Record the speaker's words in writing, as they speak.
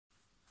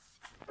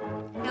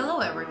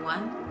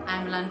everyone,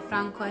 I'm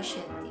Lanfranco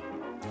Aceti.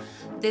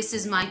 This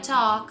is my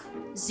talk,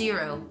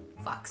 0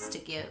 Fucks to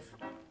Give.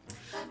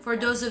 For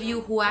those of you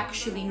who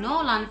actually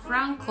know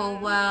Lanfranco,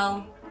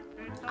 well,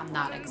 I'm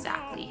not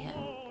exactly him.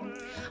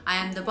 I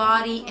am the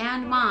body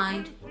and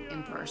mind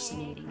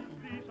impersonating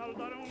him.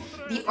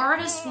 The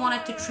artist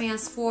wanted to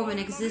transform and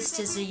exist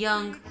as a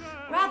young,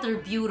 rather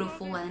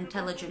beautiful and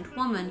intelligent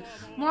woman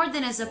more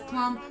than as a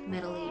plump,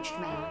 middle-aged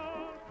man.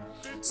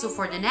 So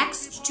for the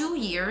next 2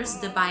 years,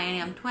 the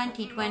biennium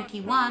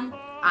 2021,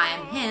 I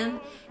am him,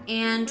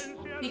 and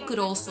we could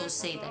also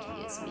say that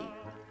he is me.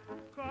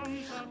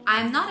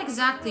 I'm not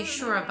exactly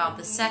sure about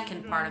the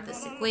second part of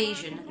this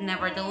equation,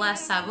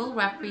 nevertheless I will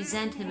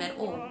represent him at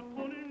all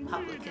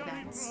public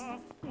events.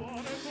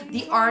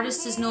 The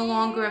artist is no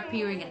longer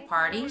appearing at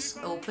parties,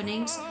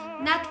 openings,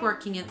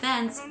 networking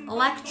events,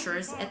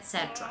 lectures,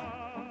 etc.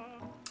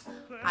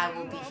 I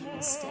will be him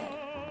instead.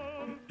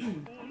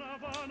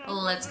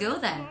 Let's go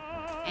then,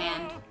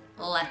 and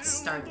let's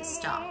start this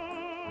talk.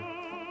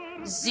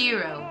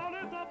 0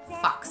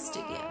 fucks to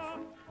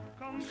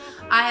give.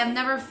 I have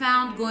never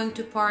found going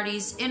to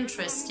parties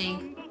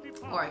interesting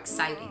or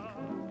exciting.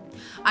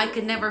 I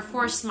could never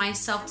force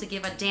myself to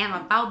give a damn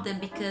about them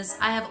because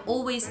I have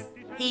always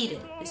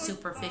hated the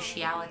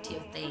superficiality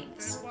of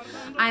things.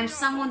 I am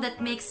someone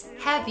that makes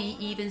heavy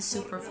even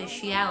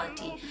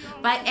superficiality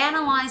by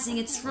analyzing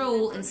its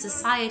role in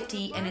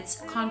society and its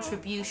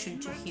contribution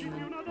to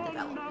human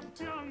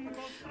development.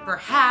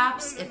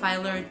 Perhaps if I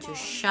learned to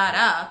shut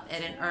up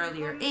at an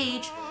earlier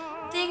age,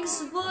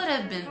 things would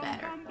have been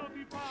better.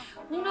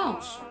 Who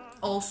knows?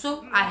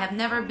 Also, I have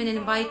never been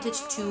invited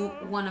to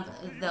one of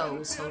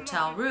those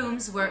hotel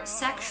rooms where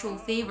sexual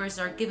favors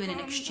are given in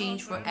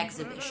exchange for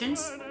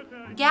exhibitions,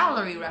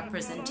 gallery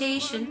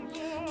representation,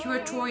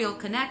 curatorial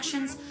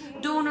connections,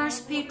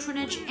 donors,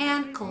 patronage,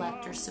 and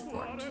collector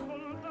support.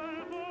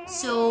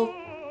 So,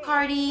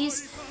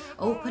 parties,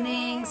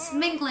 openings,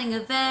 mingling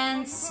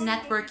events,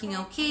 networking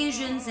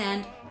occasions,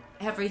 and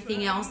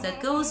everything else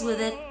that goes with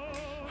it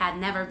had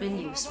never been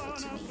useful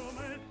to me.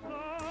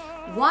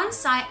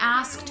 Once I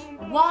asked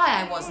why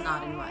I was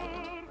not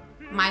invited.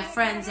 My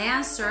friends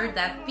answered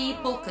that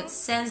people could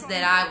sense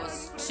that I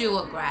was too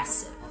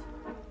aggressive.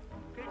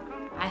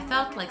 I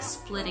felt like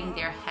splitting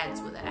their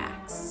heads with an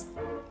axe.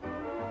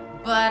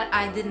 But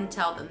I didn't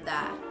tell them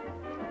that.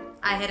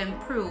 I had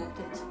improved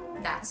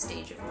at that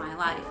stage of my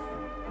life.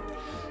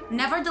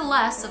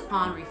 Nevertheless,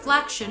 upon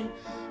reflection,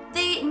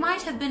 they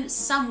might have been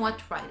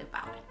somewhat right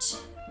about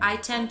it. I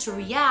tend to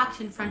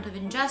react in front of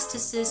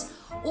injustices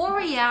or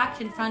react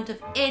in front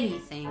of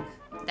anything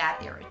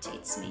that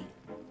irritates me.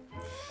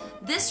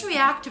 This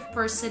reactive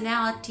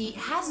personality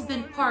has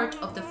been part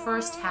of the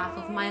first half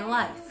of my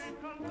life.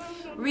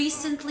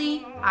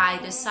 Recently, I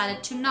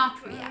decided to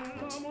not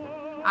react.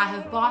 I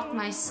have bought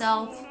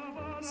myself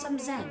some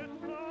Zen.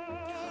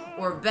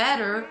 Or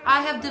better,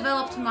 I have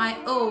developed my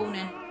own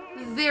and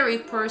very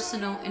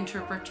personal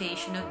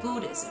interpretation of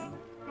Buddhism.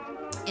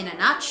 In a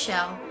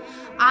nutshell,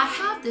 I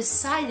have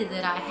decided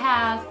that I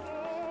have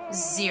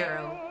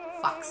 0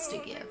 fucks to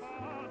give.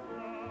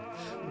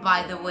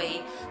 By the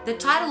way, the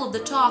title of the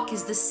talk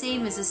is the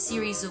same as a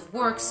series of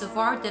works of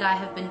art that I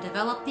have been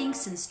developing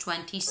since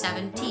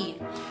 2017,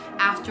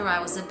 after I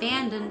was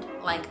abandoned,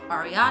 like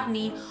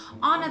Ariadne,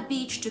 on a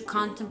beach to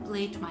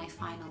contemplate my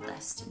final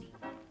destiny.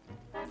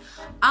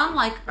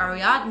 Unlike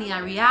Ariadne, I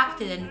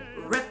reacted and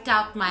ripped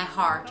out my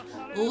heart,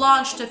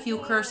 launched a few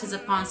curses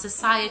upon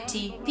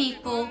society,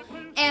 people,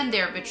 and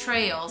their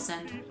betrayals,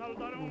 and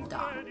moved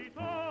on.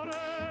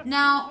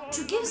 Now,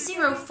 to give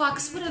 0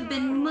 fucks would have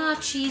been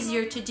much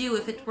easier to do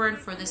if it weren't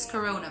for this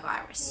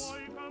coronavirus.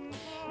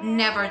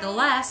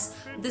 Nevertheless,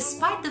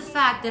 despite the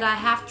fact that I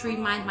have to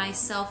remind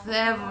myself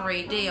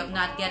every day of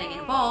not getting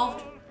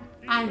involved,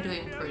 I'm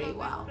doing pretty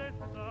well.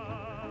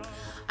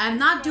 I'm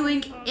not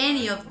doing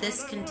any of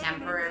this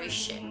contemporary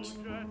shit.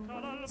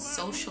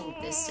 Social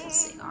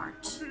distancing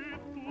art.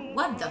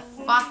 What the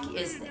fuck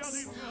is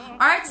this?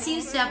 Art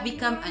seems to have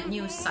become a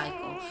news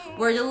cycle,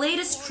 where the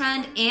latest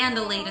trend and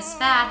the latest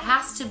fad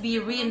has to be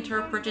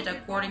reinterpreted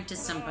according to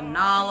some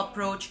banal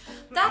approach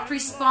that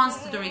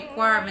responds to the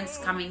requirements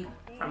coming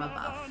from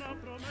above.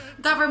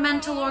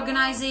 Governmental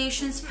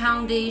organizations,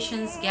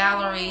 foundations,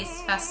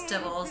 galleries,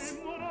 festivals,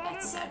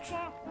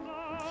 etc.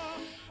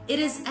 It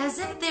is as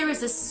if there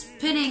is a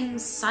spinning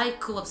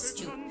cycle of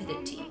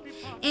stupidity,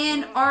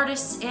 and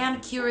artists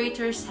and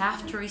curators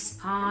have to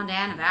respond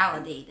and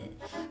validate it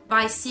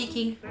by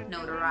seeking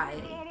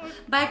notoriety,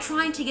 by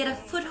trying to get a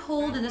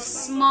foothold in the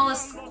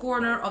smallest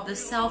corner of the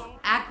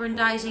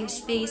self-aggrandizing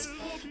space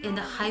in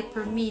the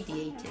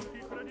hyper-mediated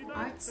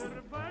art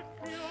scene.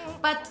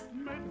 But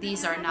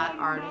these are not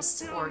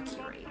artists or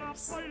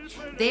curators.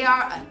 They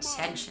are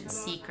attention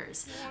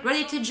seekers,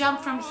 ready to jump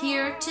from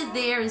here to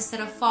there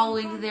instead of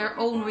following their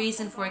own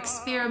reason for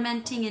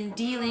experimenting and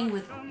dealing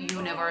with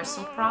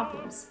universal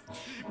problems.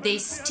 They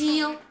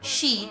steal,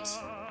 cheat,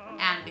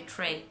 and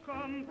betray.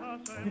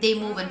 They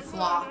move in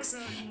flocks,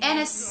 and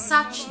as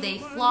such they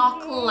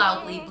flock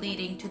loudly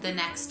bleating to the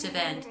next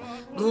event.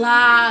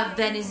 Blah,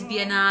 Venice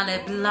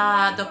Biennale,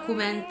 blah,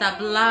 Documenta,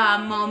 blah,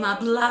 MoMA,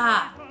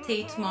 blah,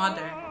 Tate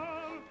Modern.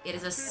 It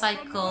is a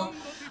cycle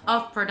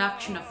of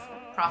production of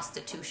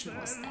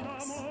prostitutional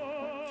aesthetics.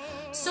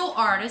 So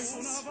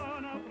artists,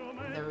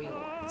 the real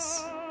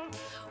ones,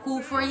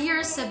 who for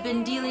years have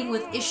been dealing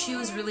with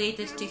issues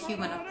related to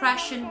human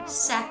oppression,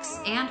 sex,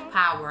 and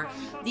power,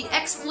 the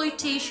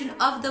exploitation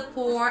of the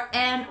poor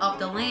and of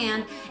the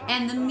land,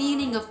 and the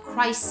meaning of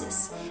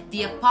crisis,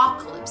 the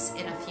apocalypse,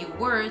 in a few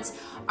words,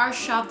 are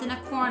shoved in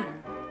a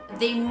corner.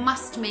 They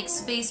must make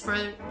space for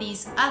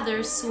these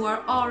others who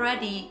are all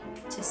ready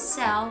to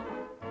sell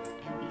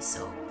and be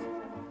sold.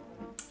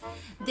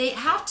 They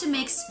have to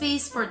make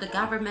space for the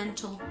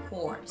governmental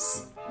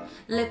whores,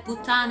 le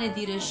puttane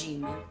di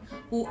regime,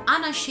 who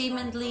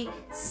unashamedly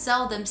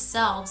sell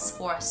themselves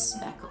for a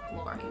speck of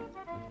glory.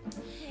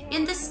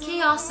 In this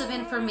chaos of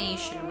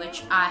information,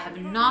 which I have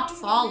not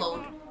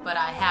followed, but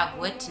I have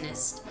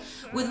witnessed,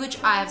 with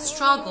which I have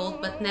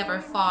struggled but never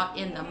fought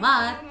in the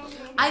mud,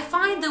 I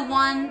find that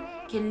one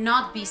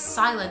cannot be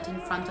silent in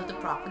front of the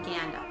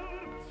propaganda,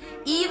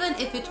 even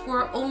if it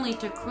were only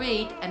to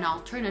create an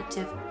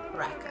alternative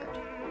record.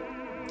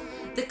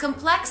 The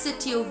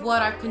complexity of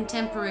what our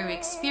contemporary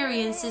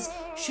experiences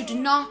should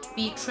not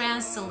be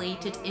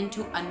translated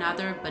into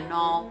another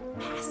banal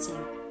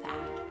passing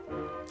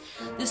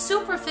fad. The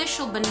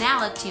superficial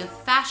banality of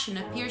fashion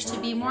appears to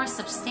be more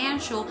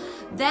substantial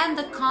than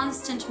the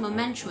constant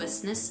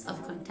momentousness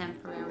of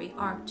contemporary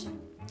art.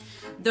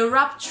 The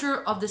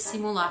rupture of the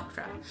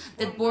simulacra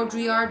that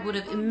Baudrillard would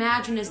have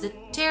imagined as the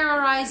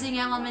terrorizing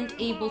element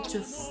able to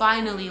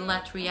finally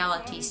let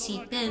reality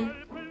seep in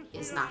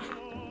is not happening.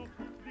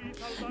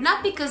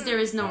 Not because there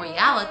is no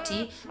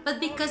reality, but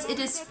because it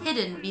is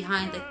hidden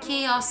behind the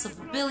chaos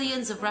of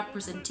billions of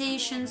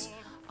representations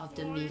of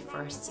the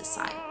me-first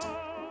society.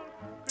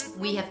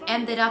 We have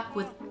ended up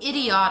with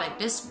idiotic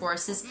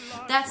discourses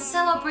that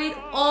celebrate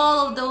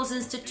all of those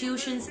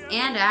institutions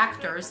and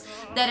actors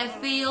that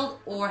have failed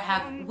or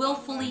have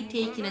willfully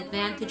taken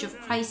advantage of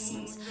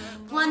crises,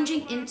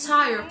 plunging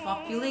entire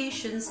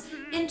populations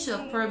into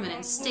a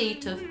permanent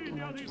state of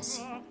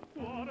emergency.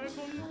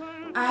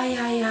 Ay,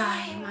 ay,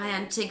 ay, my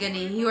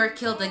Antigone, you are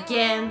killed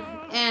again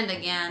and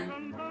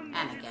again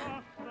and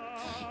again.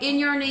 In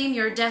your name,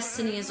 your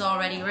destiny is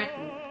already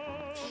written.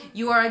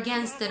 You are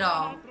against it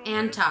all,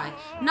 anti,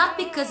 not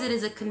because it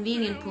is a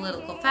convenient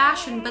political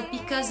fashion, but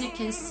because you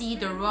can see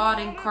the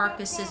rotting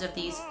carcasses of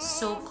these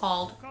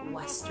so-called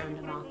Western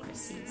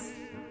democracies.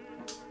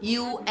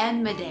 You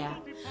and Medea,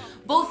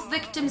 both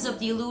victims of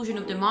the illusion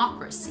of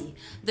democracy,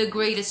 the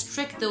greatest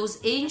trick those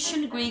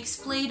ancient Greeks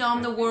played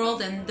on the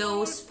world and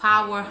those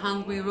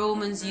power-hungry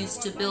Romans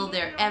used to build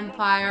their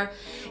empire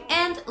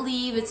and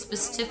leave its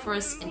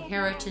pestiferous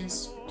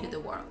inheritance to the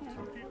world.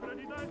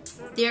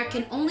 There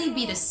can only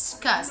be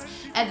disgust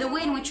at the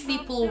way in which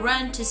people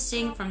run to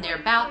sing from their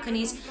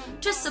balconies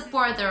to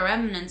support the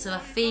remnants of a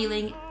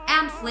failing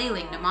and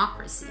flailing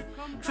democracy,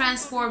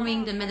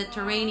 transforming the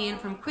Mediterranean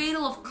from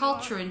cradle of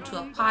culture into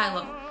a pile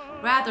of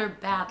rather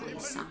badly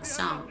sung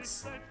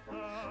songs.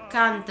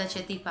 Canta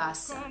che ti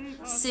passa,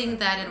 sing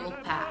that it will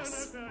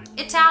pass.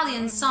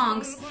 Italian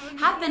songs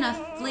have been a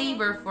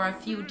flavor for a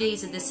few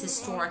days at this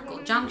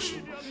historical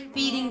junction,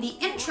 feeding the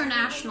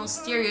international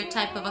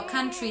stereotype of a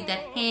country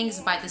that hangs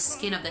by the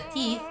skin of the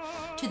teeth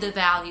to the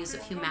values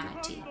of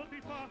humanity.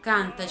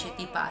 Canta che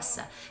ti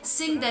passa,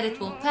 sing that it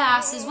will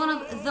pass is one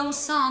of those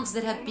songs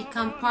that have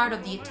become part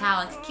of the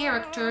Italic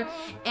character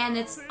and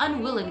its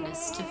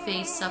unwillingness to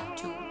face up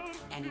to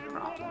any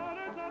problem.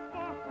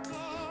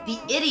 The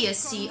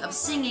idiocy of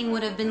singing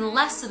would have been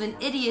less of an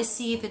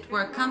idiocy if it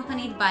were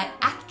accompanied by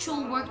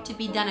actual work to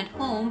be done at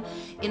home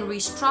in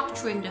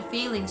restructuring the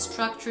failing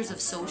structures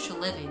of social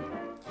living.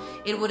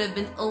 It would have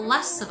been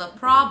less of a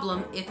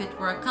problem if it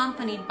were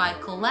accompanied by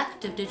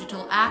collective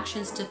digital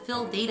actions to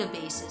fill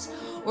databases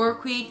or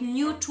create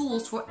new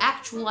tools for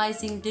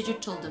actualizing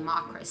digital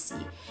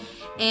democracy,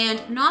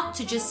 and not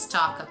to just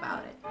talk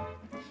about it.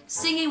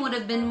 Singing would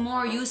have been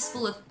more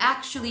useful if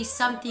actually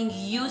something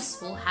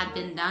useful had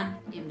been done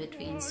in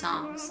between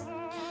songs.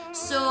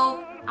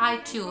 So I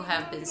too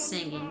have been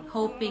singing,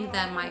 hoping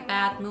that my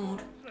bad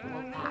mood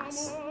will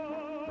pass.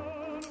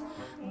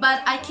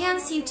 But I can't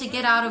seem to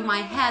get out of my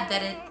head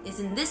that it is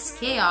in this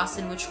chaos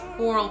in which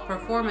choral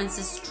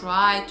performances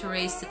try to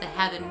raise to the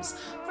heavens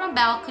from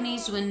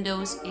balconies,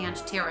 windows, and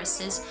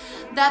terraces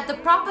that the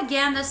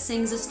propaganda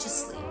sings us to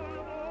sleep.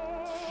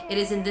 It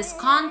is in this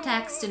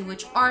context in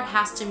which art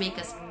has to make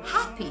us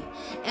happy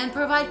and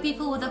provide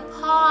people with a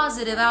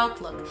positive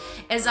outlook,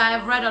 as I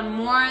have read on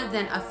more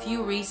than a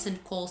few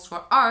recent calls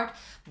for art,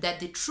 that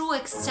the true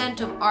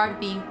extent of art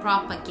being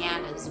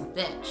propaganda's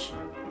bitch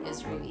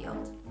is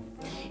revealed.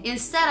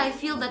 Instead, I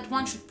feel that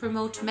one should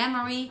promote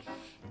memory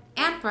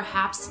and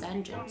perhaps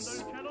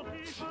vengeance.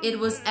 It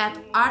was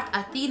at Art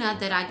Athena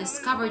that I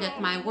discovered that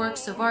my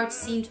works of art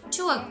seemed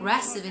too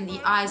aggressive in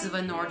the eyes of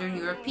a Northern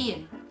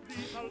European.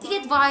 The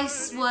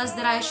advice was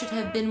that I should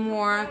have been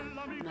more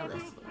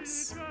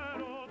mellifluous.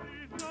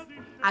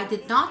 I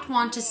did not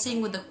want to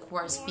sing with the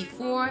chorus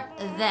before,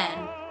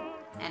 then,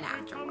 and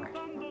afterward.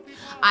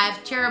 I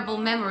have terrible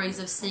memories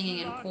of singing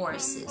in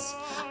choruses.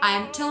 I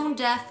am tone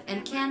deaf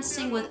and can't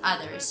sing with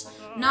others,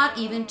 not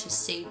even to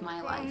save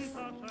my life.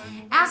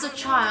 As a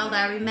child,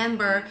 I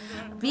remember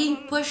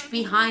being pushed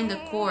behind the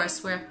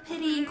chorus where a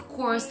pitying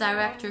chorus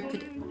director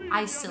could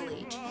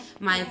isolate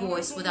my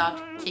voice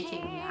without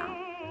kicking me out.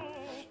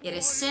 It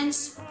is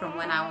since, from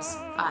when I was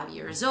 5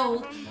 years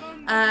old,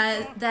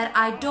 that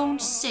I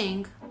don't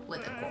sing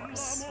with the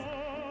chorus.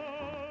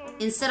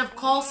 Instead of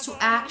calls to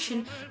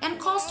action and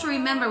calls to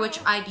remember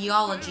which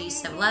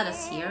ideologies have led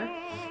us here,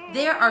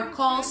 there are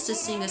calls to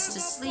sing us to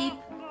sleep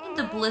in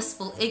the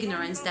blissful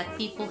ignorance that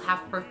people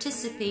have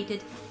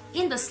participated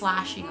in the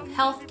slashing of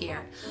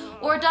healthcare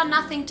or done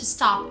nothing to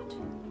stop it,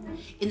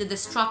 in the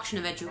destruction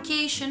of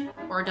education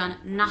or done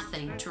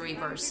nothing to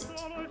reverse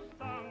it,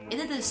 in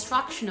the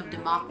destruction of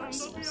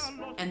democracies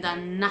and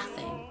done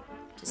nothing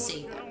to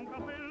save them.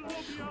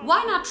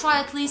 Why not try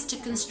at least to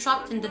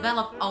construct and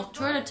develop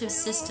alternative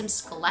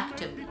systems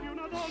collectively?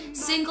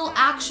 Single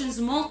actions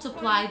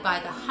multiplied by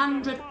the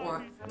 100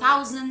 or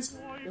thousands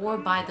or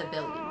by the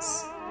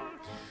billions.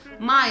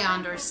 My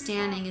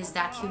understanding is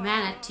that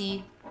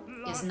humanity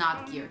is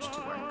not geared to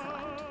work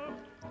collectively.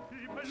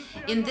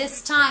 In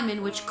this time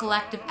in which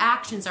collective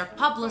actions are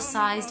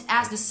publicized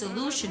as the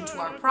solution to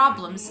our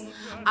problems,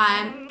 I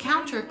am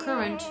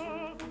countercurrent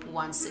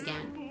once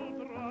again.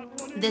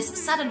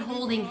 This sudden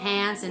holding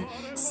hands and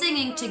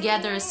singing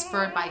together is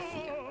spurred by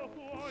fear.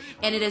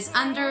 And it is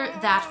under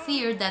that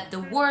fear that the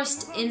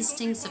worst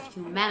instincts of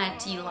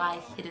humanity lie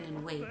hidden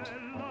in wait.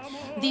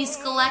 These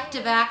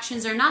collective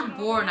actions are not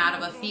born out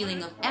of a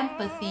feeling of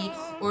empathy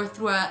or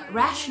through a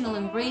rational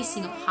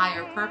embracing of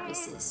higher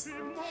purposes.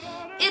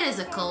 It is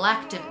a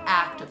collective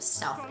act of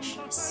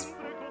selfishness.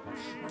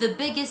 The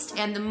biggest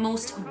and the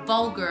most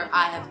vulgar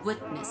I have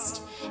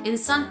witnessed,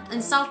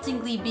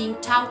 insultingly being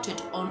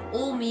touted on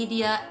all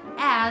media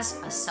as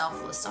a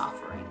selfless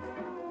offering.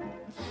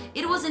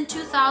 It was in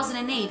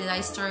 2008 that I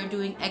started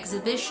doing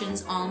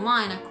exhibitions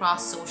online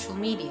across social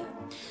media.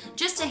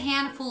 Just a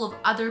handful of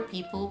other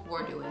people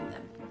were doing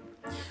them.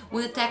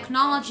 When the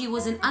technology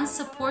was an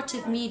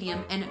unsupportive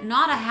medium and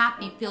not a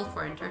happy pill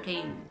for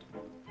entertainment.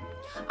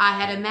 I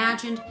had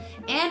imagined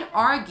and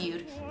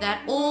argued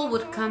that all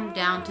would come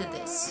down to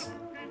this,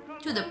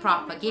 to the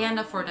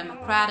propaganda for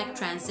democratic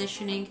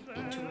transitioning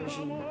into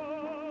regime.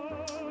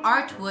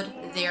 Art would,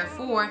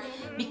 therefore,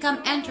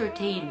 become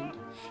entertainment,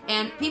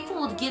 and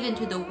people would give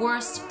into the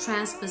worst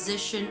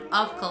transposition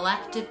of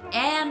collective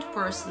and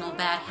personal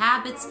bad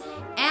habits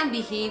and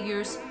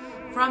behaviors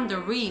from the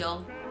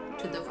real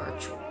to the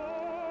virtual.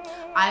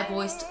 I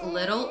voiced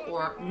little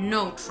or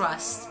no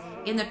trust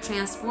in the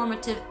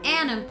transformative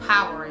and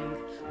empowering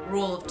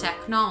role of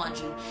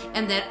technology,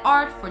 and that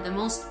art for the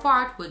most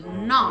part would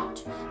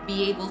not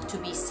be able to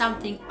be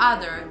something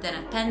other than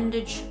an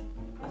appendage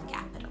of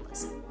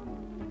capitalism.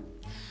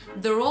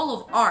 The role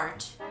of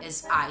art,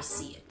 as I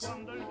see it,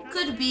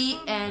 could be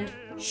and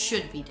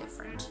should be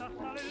different.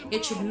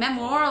 It should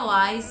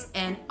memorialize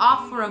and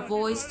offer a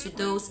voice to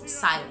those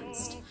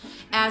silenced,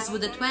 as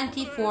with the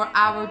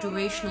 24-hour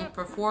durational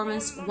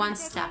performance One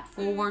Step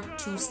Forward,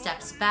 Two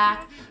Steps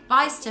Back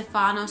by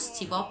Stefanos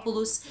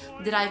Tivopoulos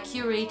that I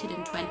curated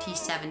in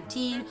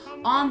 2017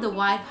 on the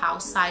White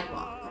House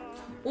sidewalk,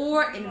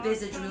 or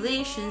envisage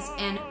relations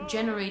and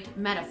generate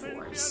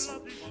metaphors,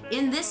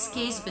 in this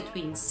case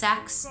between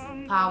sex,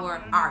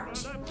 power,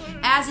 art,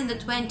 as in the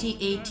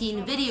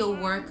 2018 video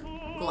work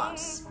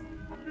Gloves.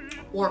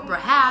 Or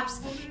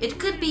perhaps it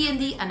could be in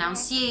the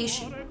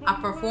Annunciation, a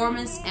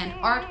performance and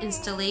art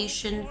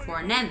installation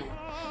for Nene,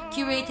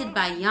 curated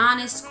by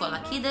Yannis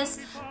Kolakidis,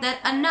 that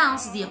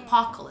announced the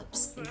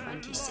apocalypse in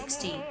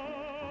 2016.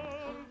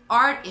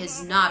 Art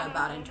is not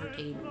about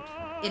entertainment.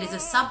 It is a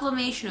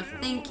sublimation of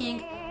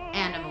thinking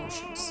and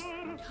emotions.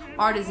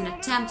 Art is an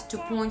attempt to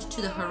point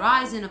to the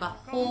horizon of a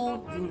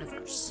whole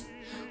universe,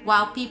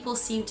 while people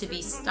seem to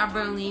be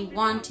stubbornly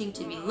wanting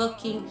to be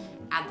looking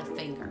at the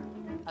finger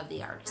of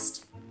the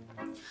artist.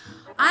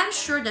 I'm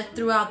sure that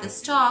throughout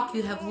this talk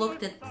you have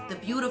looked at the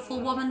beautiful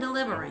woman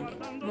delivering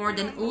it, more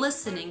than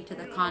listening to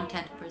the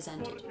content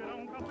presented.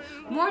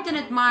 More than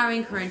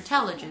admiring her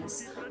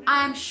intelligence,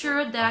 I am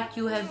sure that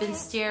you have been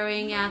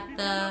staring at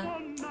the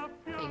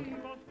finger.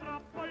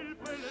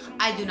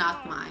 I do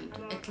not mind,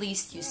 at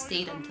least you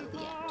stayed until the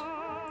end.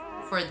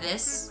 For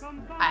this,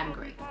 I am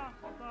grateful.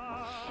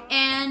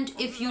 And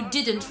if you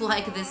didn't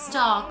like this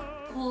talk,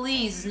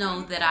 please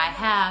know that I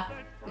have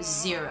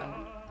 0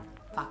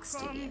 fucks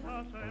to give.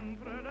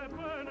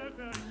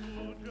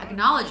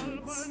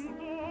 Acknowledgements.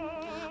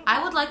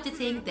 I would like to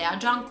thank Dea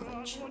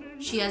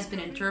Jankovic. She has been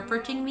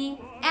interpreting me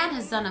and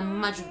has done a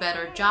much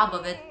better job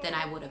of it than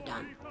I would have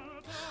done.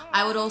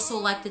 I would also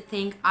like to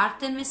thank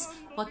Artemis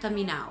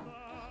Potaminau,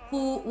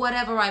 who,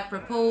 whatever I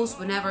proposed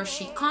whenever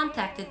she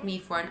contacted me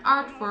for an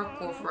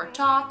artwork or for a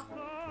talk,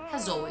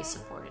 has always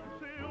supported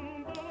me.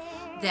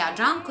 Dea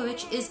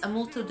Jankovic is a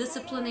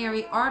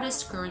multidisciplinary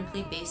artist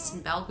currently based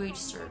in Belgrade,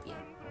 Serbia.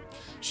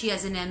 She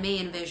has an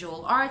MA in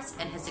Visual Arts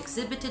and has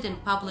exhibited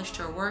and published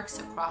her works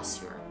across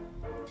Europe.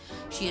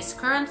 She is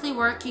currently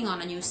working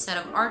on a new set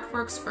of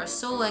artworks for a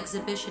solo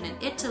exhibition in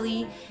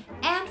Italy,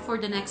 and for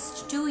the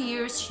next 2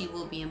 years she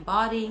will be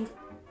embodying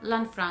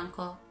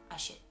Lanfranco